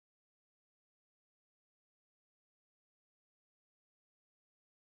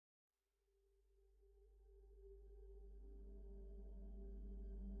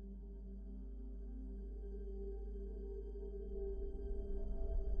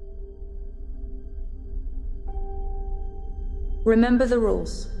Remember the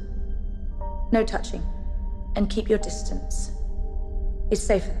rules. No touching. And keep your distance. It's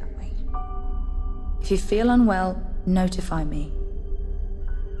safer that way. If you feel unwell, notify me.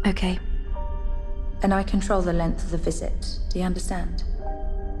 Okay. And I control the length of the visit. Do you understand?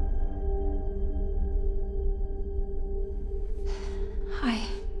 Hi.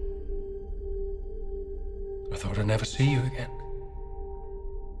 I thought I'd never see you again.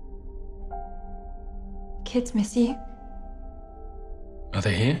 Kids miss you. Are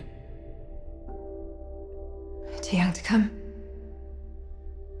they here? Too young to come.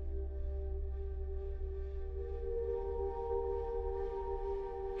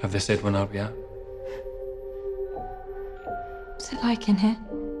 Have they said when I'll be out? What's it like in here?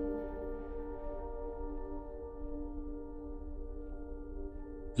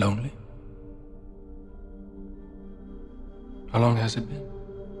 Lonely? How long has it been?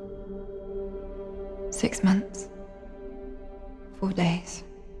 6 months. 4 days.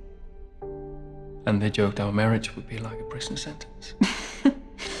 And they joked our marriage would be like a prison sentence.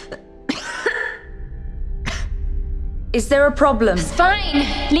 Is there a problem? It's fine.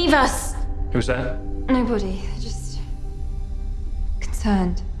 Leave us. Who's that? Nobody. Just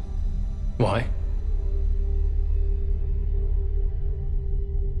concerned. Why?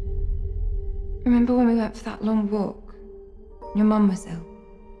 Remember when we went for that long walk? Your mum was ill.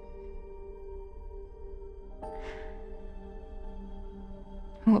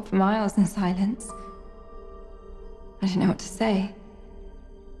 I walked for miles in silence. I didn't know what to say.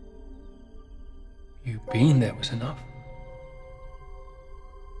 You being there was enough.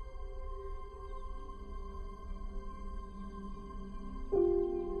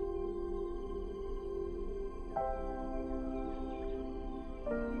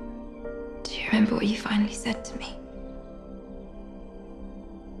 Do you remember what you finally said to me?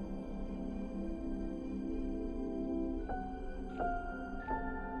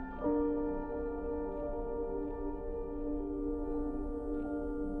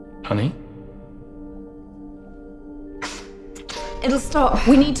 Honey? It'll stop.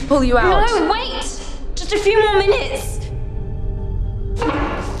 We need to pull you out. No, wait! Just a few more minutes!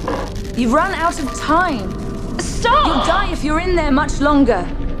 You've run out of time. Stop! You'll die if you're in there much longer.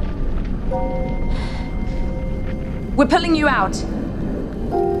 We're pulling you out.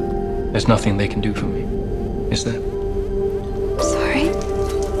 There's nothing they can do for me, is there? Sorry?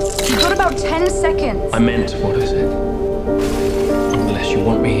 You've got about 10 seconds. I meant what I said. Unless you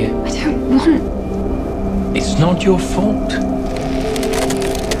want me here. I don't want... It's not your fault.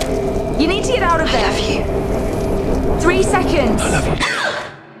 You need to get out of there. I love you. 3 seconds. I love you.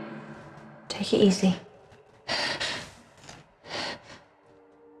 Take it easy.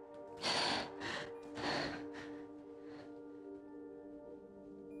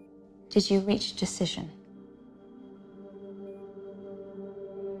 Did you reach a decision?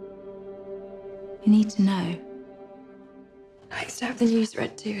 You need to know. I used to have the news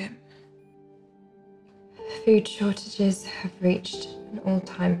read to him. Food shortages have reached an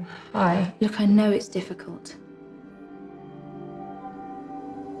all-time high. Look, I know it's difficult.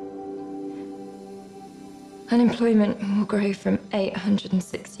 Unemployment will grow from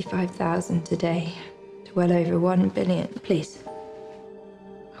 865,000 today to well over 1 billion. Please.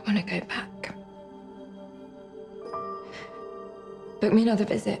 I want to go back. Book me another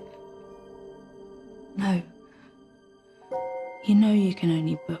visit. No. You know you can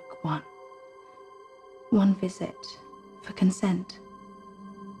only book one. One visit for consent.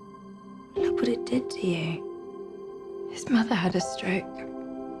 Look what it did to you. His mother had a stroke.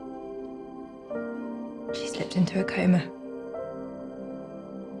 She slipped into a coma.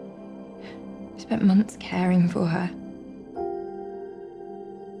 We spent months caring for her.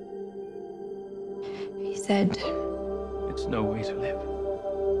 He said, It's no way to live.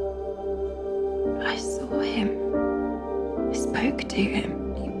 I saw him. I spoke to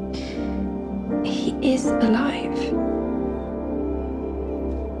him. He is alive.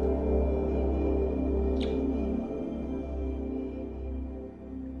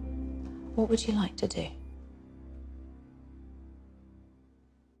 What would you like to do?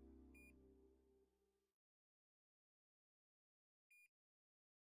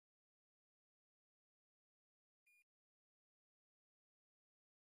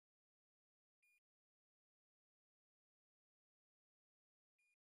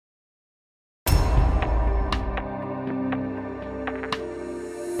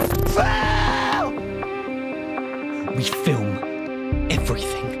 We film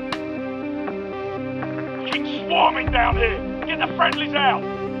everything. Keep swarming down here! Get the friendlies out!